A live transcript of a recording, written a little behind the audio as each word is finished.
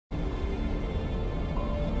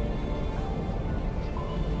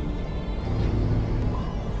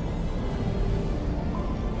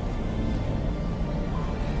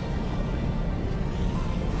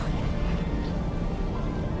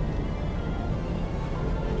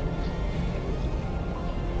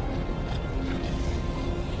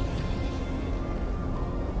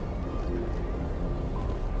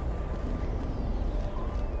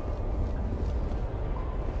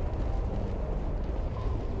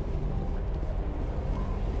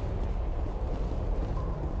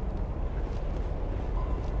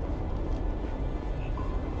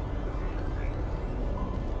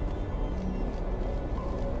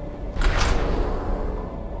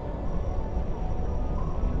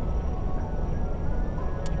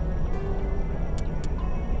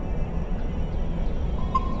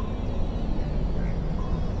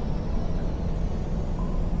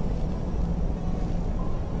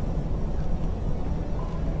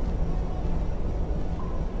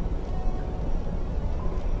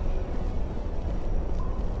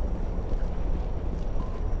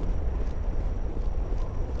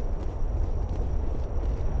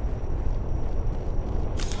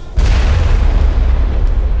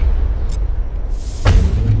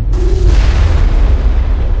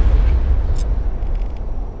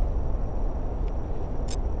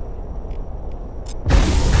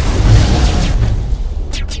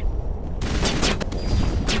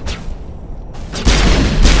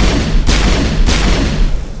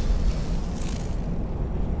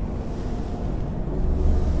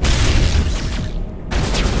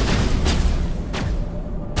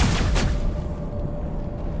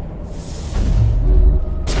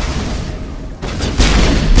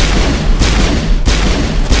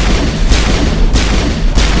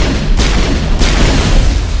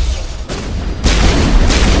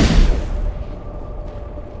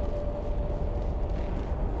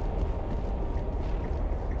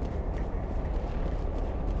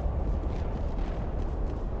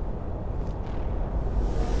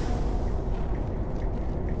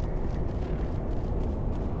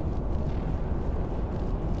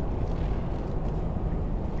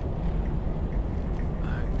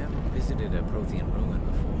visited a Prothean ruin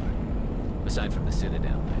before. Aside from the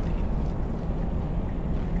Citadel, I mean.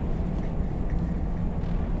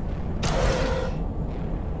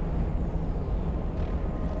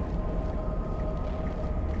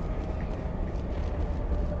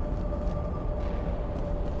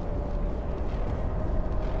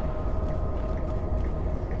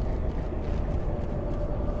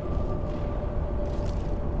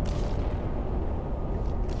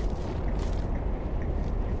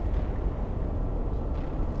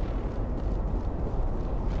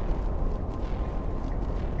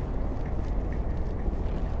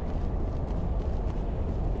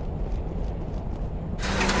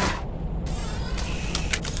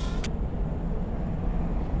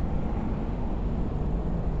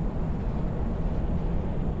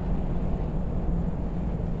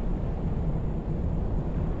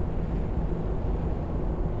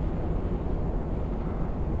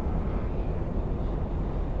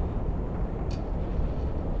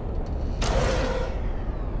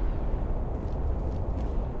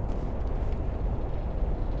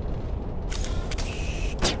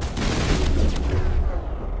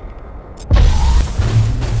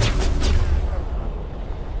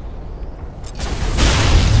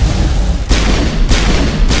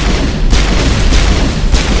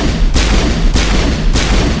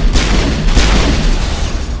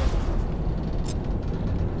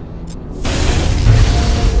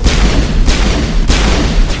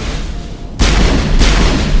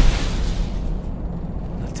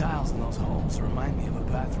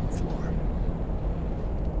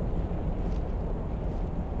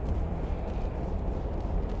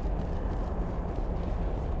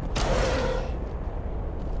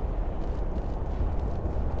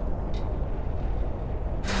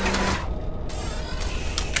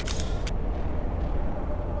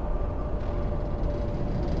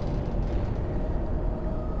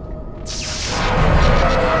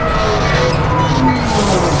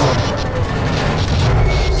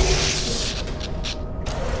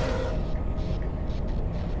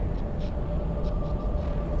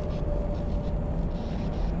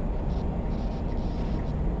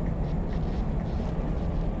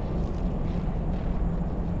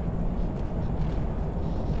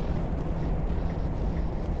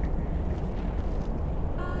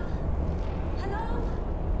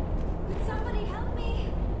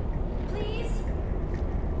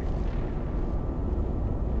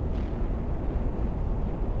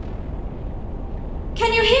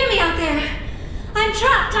 Can you hear me out there? I'm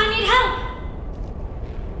trapped. I need help.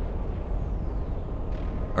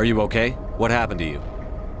 Are you okay? What happened to you?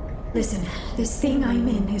 Listen, this thing I'm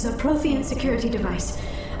in is a Prothean security device.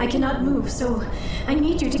 I cannot move, so I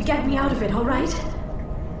need you to get me out of it, all right?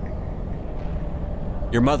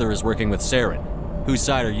 Your mother is working with Saren. Whose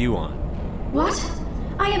side are you on? What?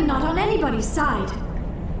 I am not on anybody's side.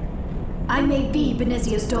 I may be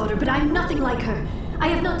Benezia's daughter, but I'm nothing like her. I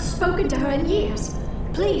have not spoken to her in years.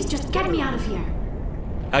 Please, just get me out of here.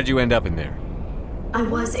 How'd you end up in there? I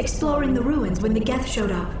was exploring the ruins when the Geth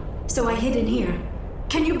showed up, so I hid in here.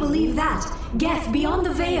 Can you believe that? Geth beyond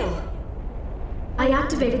the veil! I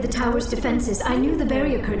activated the tower's defenses. I knew the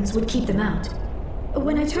barrier curtains would keep them out.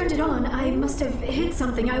 When I turned it on, I must have hit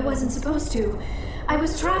something I wasn't supposed to. I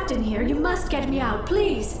was trapped in here. You must get me out,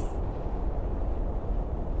 please!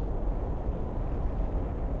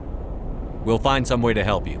 We'll find some way to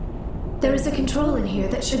help you. There is a control in here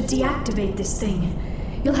that should deactivate this thing.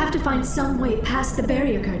 You'll have to find some way past the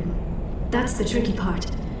barrier curtain. That's the tricky part.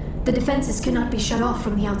 The defenses cannot be shut off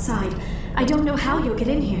from the outside. I don't know how you'll get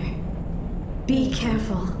in here. Be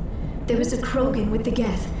careful. There is a Krogan with the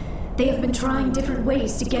Geth. They have been trying different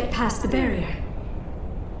ways to get past the barrier.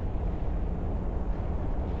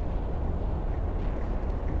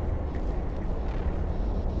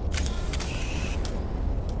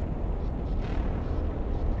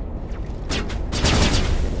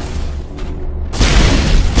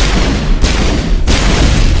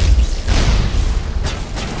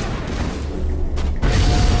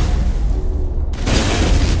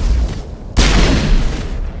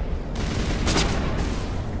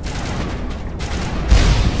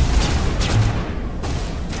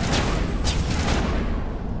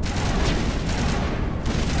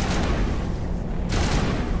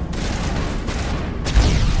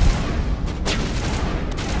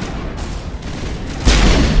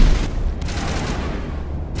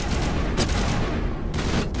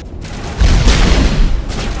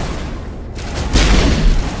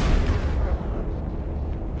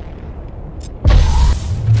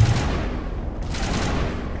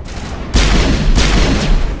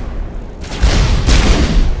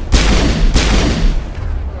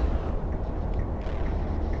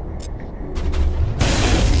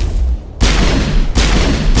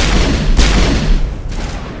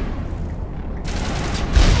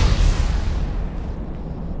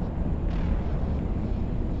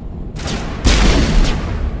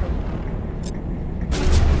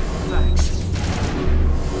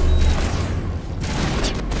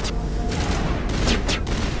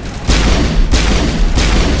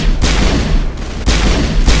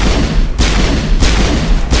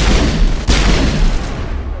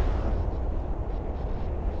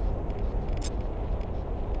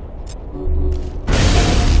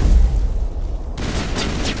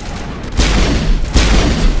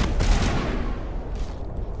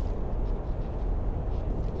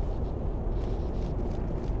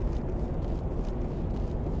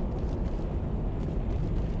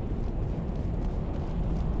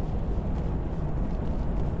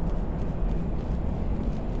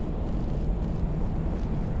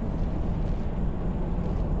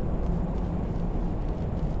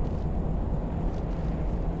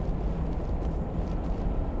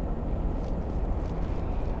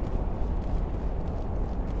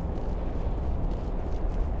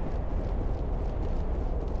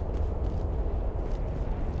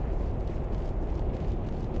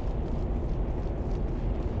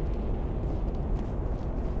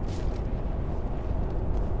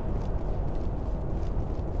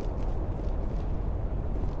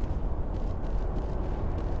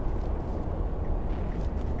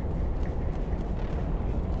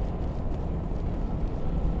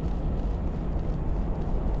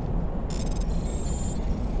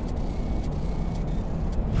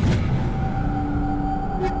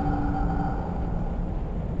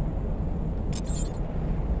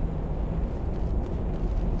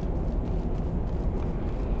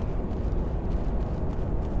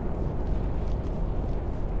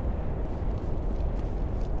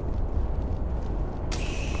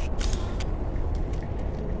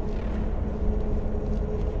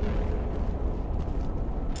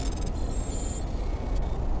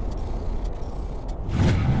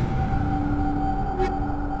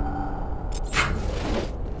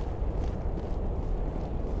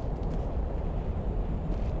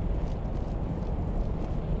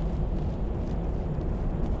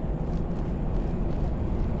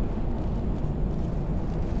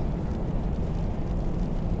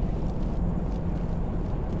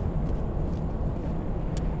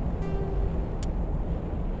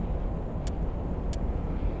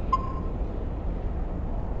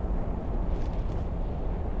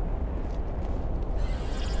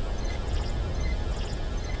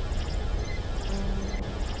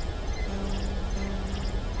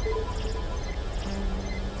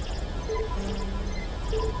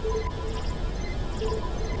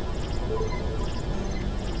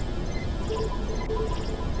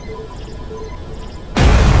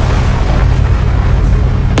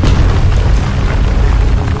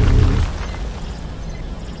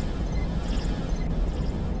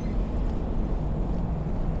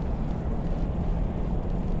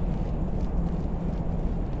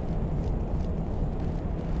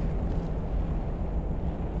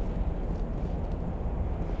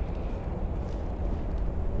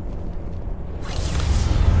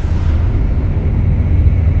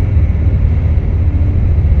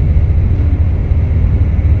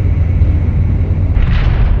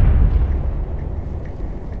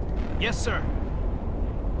 Yes, sir.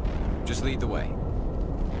 Just lead the way.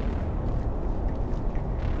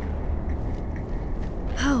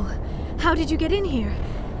 Oh, how did you get in here?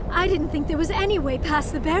 I didn't think there was any way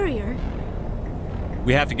past the barrier.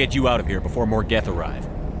 We have to get you out of here before more Geth arrive.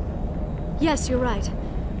 Yes, you're right.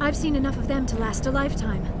 I've seen enough of them to last a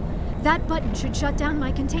lifetime. That button should shut down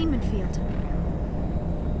my containment field.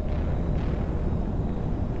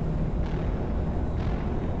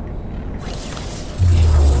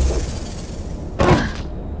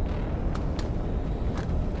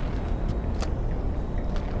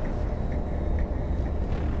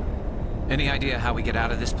 Any idea how we get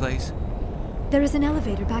out of this place? There is an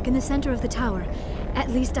elevator back in the center of the tower. At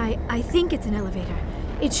least I think it's an elevator.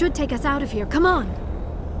 It should take us out of here. Come on!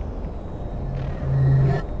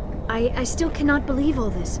 I still cannot believe all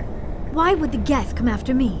this. Why would the Geth come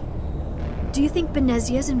after me? Do you think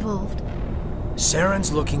Benezia's involved?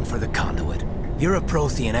 Saren's looking for the conduit. You're a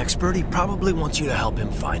Prothean expert. He probably wants you to help him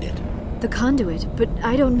find it. The conduit, but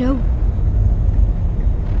I don't know.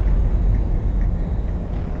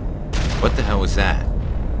 What the hell was that?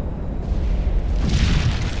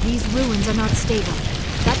 These ruins are not stable.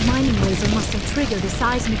 That mining laser must have triggered a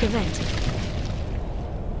seismic event.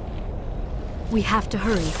 We have to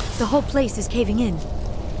hurry. The whole place is caving in.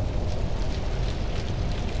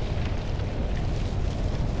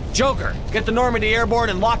 Joker, get the Normandy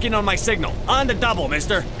airborne and lock in on my signal. On the double,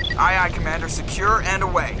 mister. Aye, aye, Commander. Secure and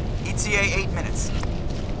away. ETA 8 minutes.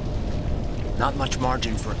 Not much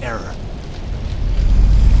margin for error.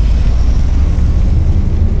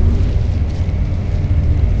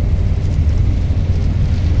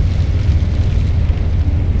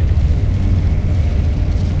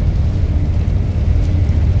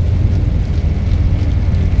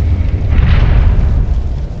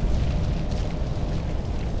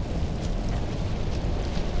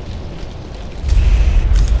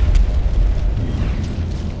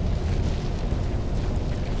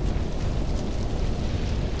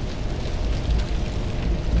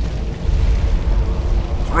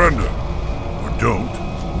 Surrender. Or don't.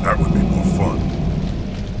 That would be more fun.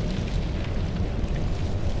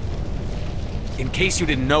 In case you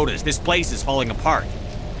didn't notice, this place is falling apart.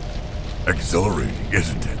 Exhilarating,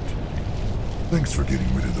 isn't it? Thanks for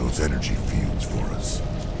getting rid of those energy fields for us.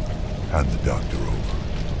 Hand the doctor over.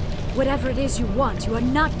 Whatever it is you want, you are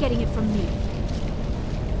not getting it from me.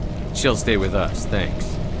 She'll stay with us,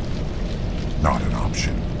 thanks. Not an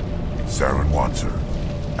option. Saren wants her,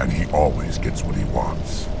 and he always gets what he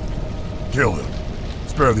wants. Kill him.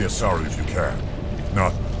 Spare the Asari if you can. If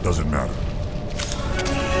not, doesn't matter.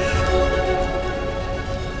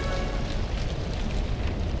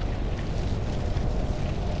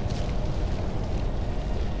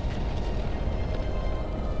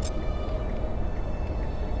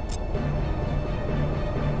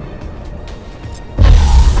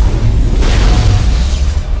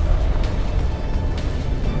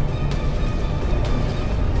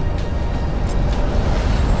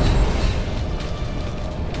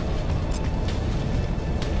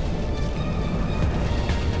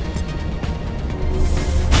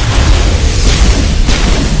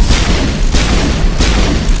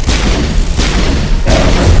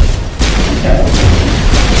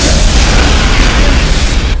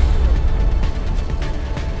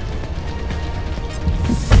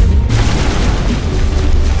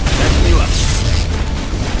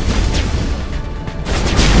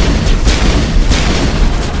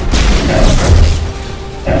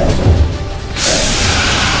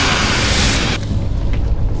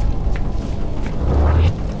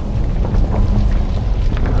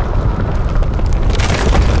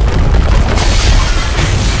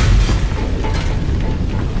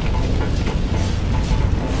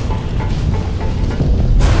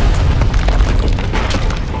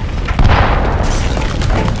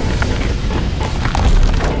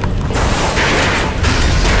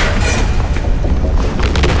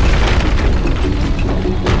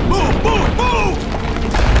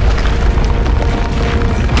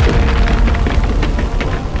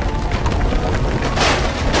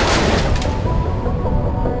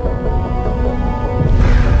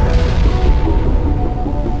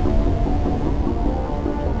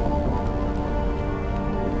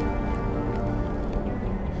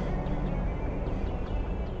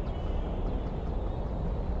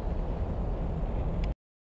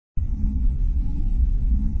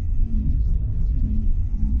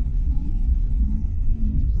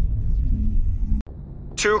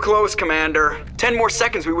 Too close, Commander. 10 more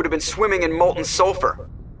seconds we would have been swimming in molten sulfur.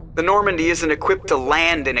 The Normandy isn't equipped to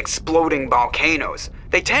land in exploding volcanoes.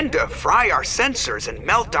 They tend to fry our sensors and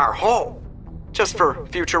melt our hull. Just for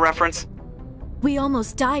future reference. We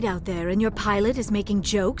almost died out there and your pilot is making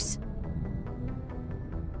jokes?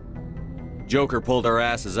 Joker pulled our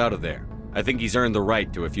asses out of there. I think he's earned the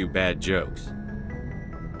right to a few bad jokes.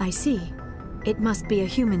 I see. It must be a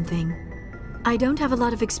human thing. I don't have a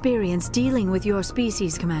lot of experience dealing with your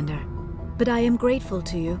species, Commander. But I am grateful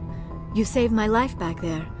to you. You saved my life back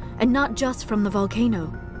there, and not just from the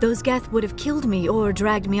volcano. Those Geth would have killed me or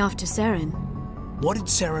dragged me off to Saren. What did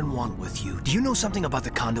Saren want with you? Do you know something about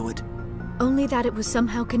the conduit? Only that it was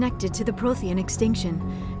somehow connected to the Prothean extinction.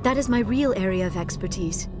 That is my real area of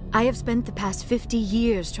expertise. I have spent the past 50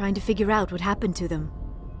 years trying to figure out what happened to them.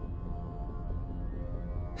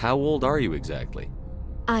 How old are you exactly?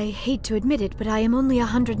 I hate to admit it, but I am only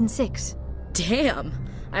 106. Damn!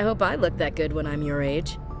 I hope I look that good when I'm your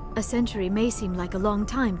age. A century may seem like a long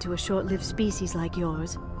time to a short-lived species like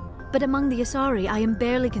yours, but among the Asari I am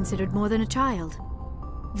barely considered more than a child.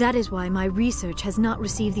 That is why my research has not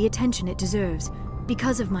received the attention it deserves.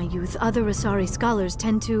 Because of my youth, other Asari scholars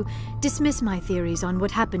tend to dismiss my theories on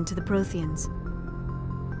what happened to the Protheans.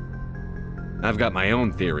 I've got my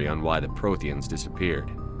own theory on why the Protheans disappeared.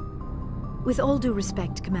 With all due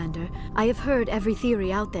respect, Commander, I have heard every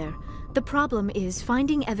theory out there. The problem is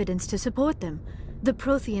finding evidence to support them. The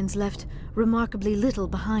Protheans left remarkably little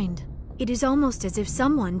behind. It is almost as if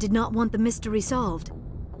someone did not want the mystery solved.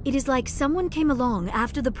 It is like someone came along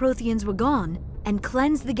after the Protheans were gone and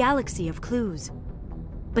cleansed the galaxy of clues.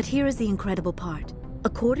 But here is the incredible part.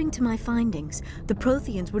 According to my findings, the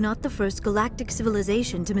Protheans were not the first galactic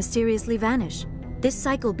civilization to mysteriously vanish. This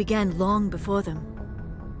cycle began long before them.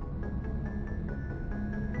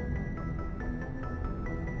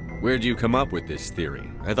 Where'd you come up with this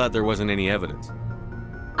theory? I thought there wasn't any evidence.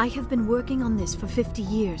 I have been working on this for 50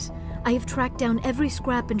 years. I have tracked down every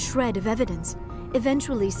scrap and shred of evidence.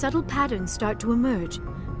 Eventually, subtle patterns start to emerge,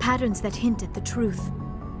 patterns that hint at the truth.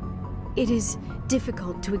 It is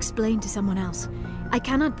difficult to explain to someone else. I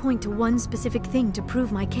cannot point to one specific thing to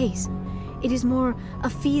prove my case. It is more a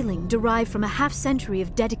feeling derived from a half-century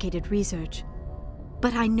of dedicated research.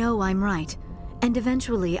 But I know I'm right, and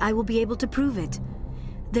eventually I will be able to prove it.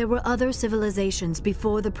 There were other civilizations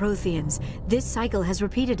before the Protheans. This cycle has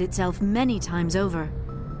repeated itself many times over.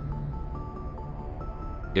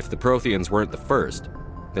 If the Protheans weren't the first,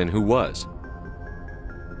 then who was?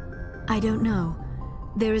 I don't know.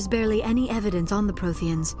 There is barely any evidence on the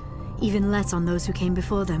Protheans, even less on those who came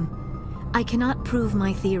before them. I cannot prove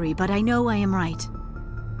my theory, but I know I am right.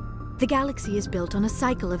 The galaxy is built on a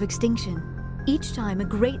cycle of extinction. Each time a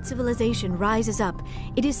great civilization rises up,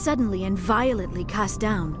 it is suddenly and violently cast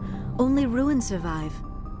down. Only ruins survive.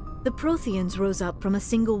 The Protheans rose up from a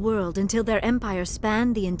single world until their empire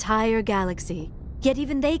spanned the entire galaxy. Yet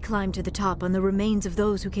even they climbed to the top on the remains of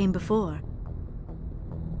those who came before.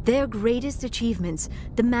 Their greatest achievements,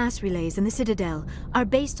 the mass relays and the Citadel, are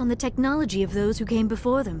based on the technology of those who came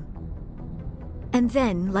before them. And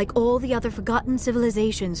then, like all the other forgotten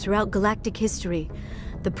civilizations throughout galactic history,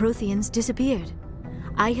 the Protheans disappeared.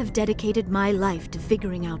 I have dedicated my life to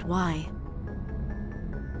figuring out why.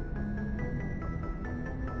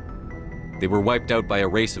 They were wiped out by a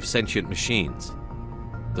race of sentient machines.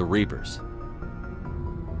 The Reapers.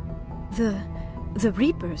 The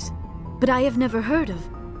Reapers? But I have never heard of.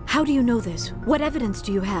 How do you know this? What evidence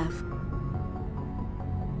do you have?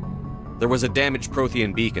 There was a damaged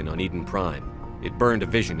Prothean beacon on Eden Prime. It burned a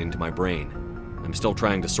vision into my brain. I'm still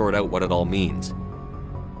trying to sort out what it all means.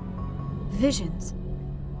 Visions.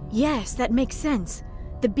 Yes, that makes sense.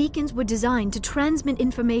 The beacons were designed to transmit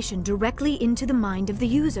information directly into the mind of the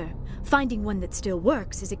user. Finding one that still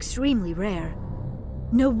works is extremely rare.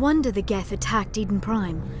 No wonder the Geth attacked Eden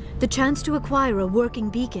Prime. The chance to acquire a working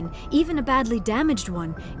beacon, even a badly damaged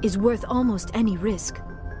one, is worth almost any risk.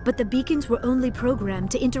 But the beacons were only programmed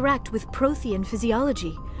to interact with Prothean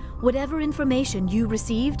physiology. Whatever information you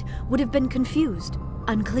received would have been confused,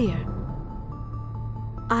 unclear.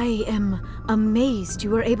 I am amazed you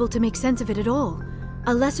were able to make sense of it at all.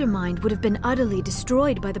 A lesser mind would have been utterly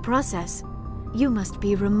destroyed by the process. You must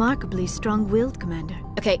be remarkably strong-willed, Commander.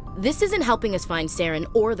 Okay, this isn't helping us find Saren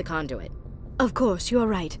or the conduit. Of course, you are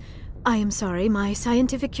right. I am sorry, my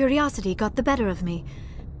scientific curiosity got the better of me.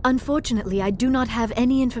 Unfortunately, I do not have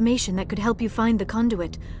any information that could help you find the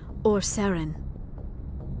conduit, or Saren.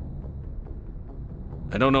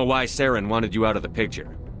 I don't know why Saren wanted you out of the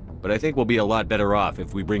picture, but I think we'll be a lot better off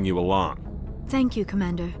if we bring you along. Thank you,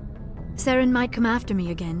 Commander. Saren might come after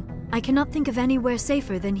me again. I cannot think of anywhere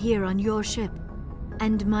safer than here on your ship.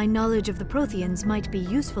 And my knowledge of the Protheans might be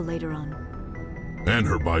useful later on. And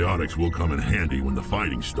her biotics will come in handy when the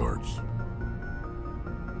fighting starts.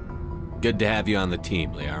 Good to have you on the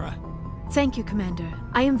team, Liara. Thank you, Commander.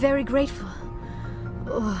 I am very grateful.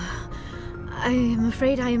 Oh, I am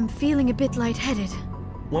afraid I am feeling a bit lightheaded.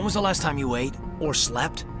 When was the last time you ate or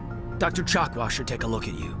slept? Dr. Chakwa should take a look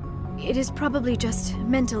at you. It is probably just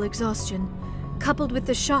mental exhaustion, coupled with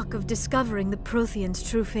the shock of discovering the Protheans'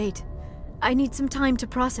 true fate. I need some time to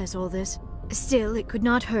process all this. Still, it could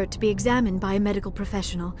not hurt to be examined by a medical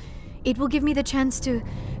professional. It will give me the chance to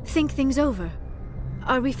think things over.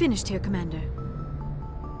 Are we finished here, Commander?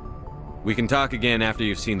 We can talk again after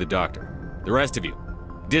you've seen the doctor. The rest of you,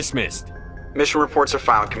 dismissed. Mission reports are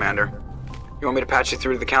filed, Commander. You want me to patch you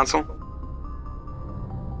through to the Council?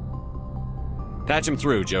 Patch him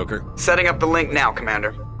through, Joker. Setting up the link now,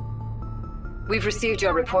 Commander. We've received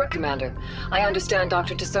your report, Commander. I understand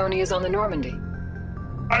Dr. Tassoni is on the Normandy.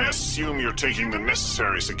 I assume you're taking the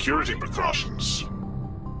necessary security precautions.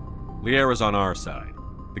 Liara's on our side.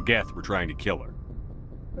 The Geth were trying to kill her.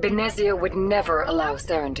 Benezia would never allow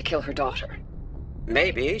Saren to kill her daughter.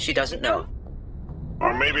 Maybe she doesn't know.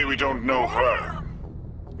 Or maybe we don't know her.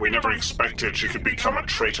 We never expected she could become a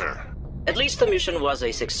traitor. At least the mission was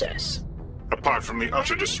a success. Apart from the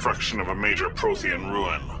utter destruction of a major Prothean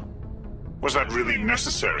ruin. Was that really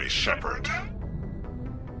necessary, Shepard?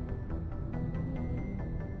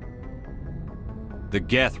 The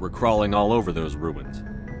Geth were crawling all over those ruins.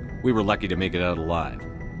 We were lucky to make it out alive.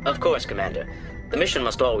 Of course, Commander. The mission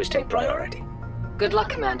must always take priority. Good luck,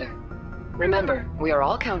 Commander. Remember, we are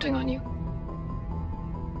all counting on you.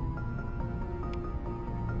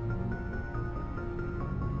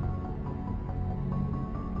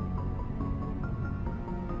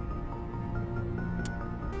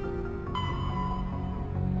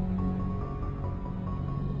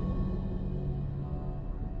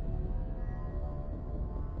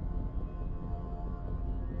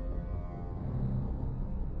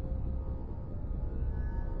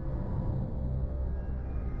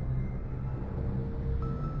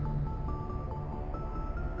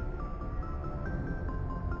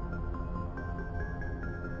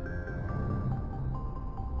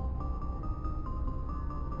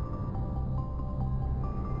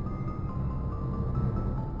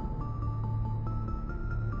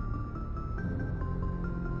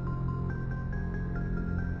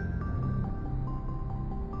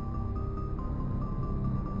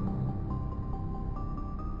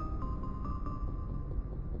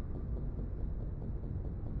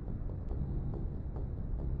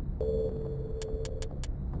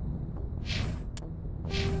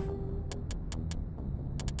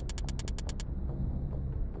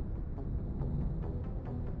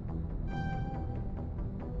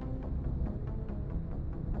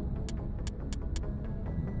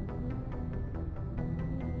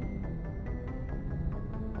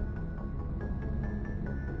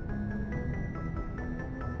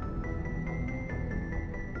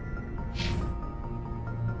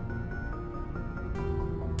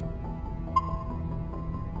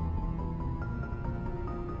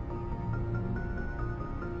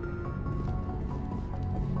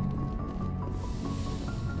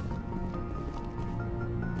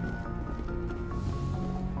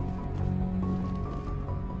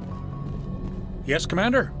 Yes,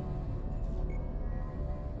 Commander?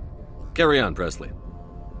 Carry on, Presley.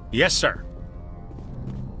 Yes, sir.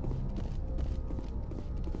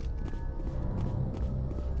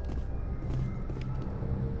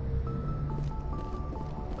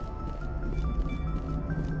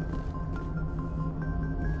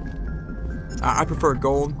 I prefer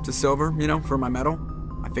gold to silver, you know, for my medal.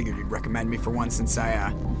 I figured you'd recommend me for one since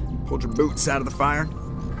I, pulled your boots out of the fire.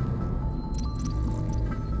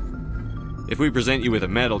 If we present you with a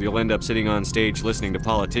medal, you'll end up sitting on stage listening to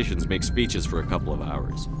politicians make speeches for a couple of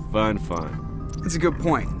hours. Fun, fun. That's a good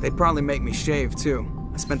point. They'd probably make me shave,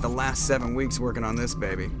 too. I spent the last 7 weeks working on this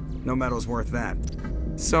baby. No medal's worth that.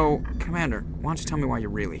 So, Commander, why don't you tell me why you're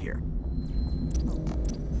really here?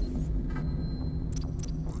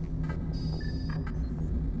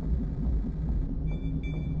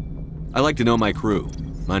 I like to know my crew.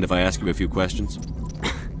 Mind if I ask you a few questions?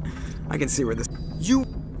 I can see where this... You...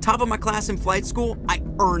 Top of my class in flight school, I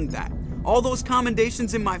earned that. All those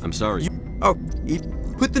commendations in my... I'm sorry.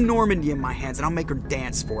 Put the Normandy in my hands and I'll make her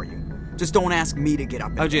dance for you. Just don't ask me to get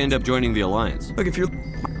up. How'd you end up joining the Alliance? Look, if you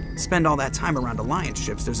spend all that time around Alliance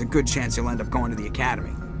ships, there's a good chance you'll end up going to the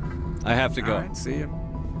Academy. I have to go. All right, see you.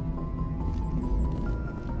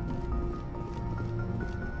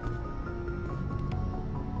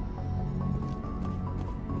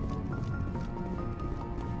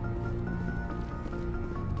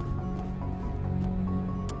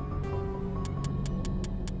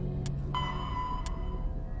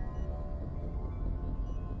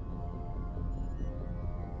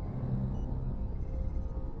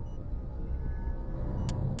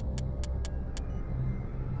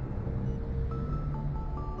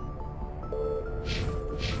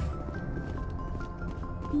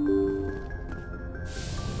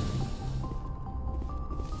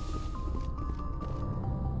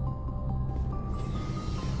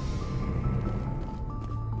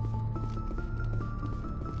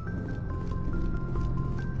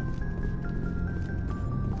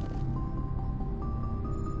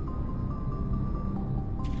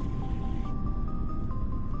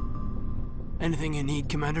 Anything you need,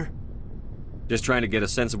 Commander? Just trying to get a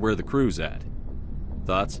sense of where the crew's at.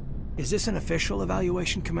 Thoughts? Is this an official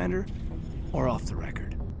evaluation, Commander? Or off the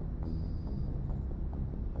record?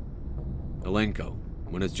 Alenko,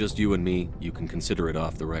 when it's just you and me, you can consider it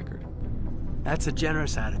off the record. That's a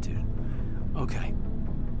generous attitude. Okay.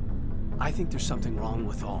 I think there's something wrong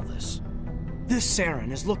with all this. This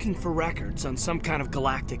Saren is looking for records on some kind of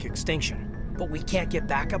galactic extinction, but we can't get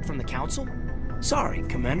backup from the Council? Sorry,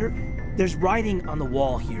 Commander. There's writing on the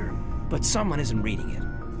wall here, but someone isn't reading it.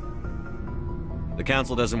 The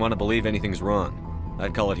Council doesn't want to believe anything's wrong.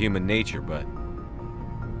 I'd call it human nature, but...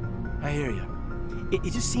 I hear you. It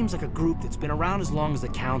just seems like a group that's been around as long as the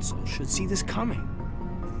Council should see this coming.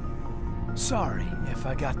 Sorry if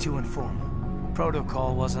I got too informal.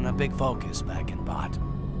 Protocol wasn't a big focus back in Bot.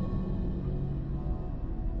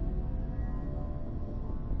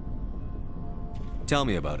 Tell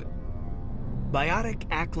me about it. Biotic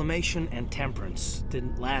acclimation and temperance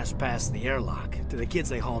didn't last past the airlock. To the kids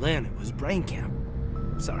they hauled in, it was brain camp.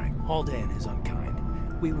 Sorry, hauled in is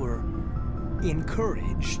unkind. We were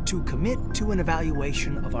encouraged to commit to an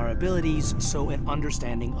evaluation of our abilities so an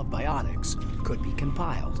understanding of biotics could be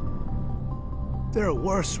compiled. There are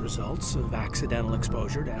worse results of accidental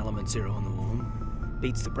exposure to Element Zero in the womb.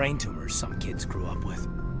 Beats the brain tumors some kids grew up with.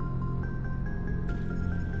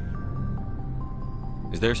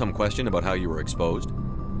 Is there some question about how you were exposed?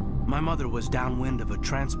 My mother was downwind of a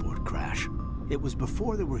transport crash. It was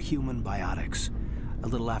before there were human biotics, a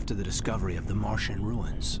little after the discovery of the Martian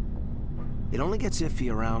ruins. It only gets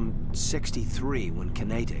iffy around 63 when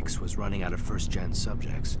Kinetics was running out of first-gen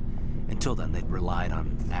subjects. Until then, they'd relied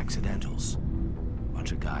on accidentals.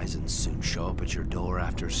 Bunch of guys in suits show up at your door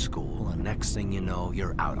after school, and next thing you know,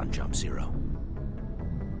 you're out on Jump Zero.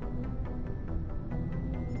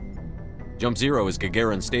 Jump Zero is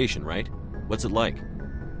Gagarin Station, right? What's it like?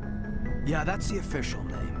 Yeah, that's the official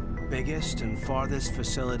name. Biggest and farthest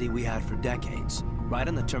facility we had for decades. Right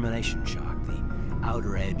on the termination shock, the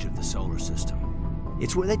outer edge of the solar system.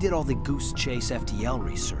 It's where they did all the Goose Chase FTL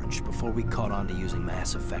research before we caught on to using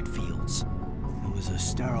mass effect fields. It was a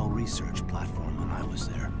sterile research platform when I was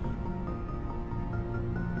there.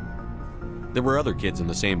 There were other kids in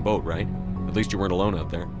the same boat, right? At least you weren't alone out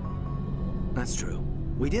there. That's true.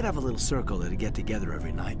 We did have a little circle that'd get together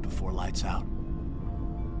every night before lights out.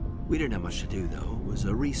 We didn't have much to do, though. It was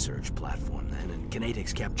a research platform then, and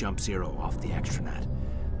Kinetics kept Jump Zero off the extranet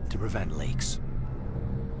to prevent leaks.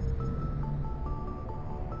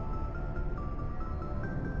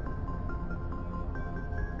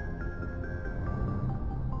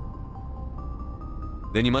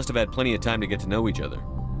 Then you must have had plenty of time to get to know each other.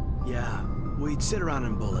 Yeah, we'd sit around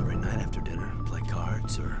and bull every night after dinner, play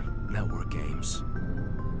cards or network games.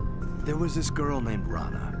 There was this girl named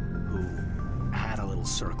Rana, who had a little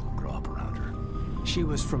circle grow up around her. She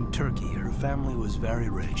was from Turkey. Her family was very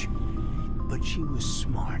rich. But she was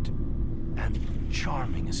smart and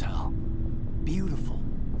charming as hell. Beautiful,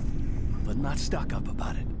 but not stuck up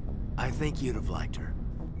about it. I think you'd have liked her.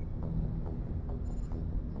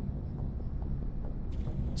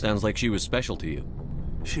 Sounds like she was special to you.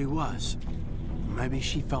 She was. Maybe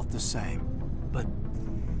she felt the same. But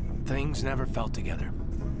things never felt together.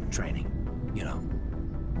 Training, you know.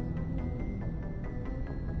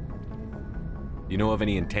 You know of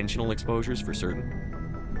any intentional exposures for certain?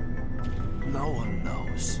 No one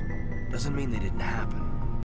knows. Doesn't mean they didn't happen.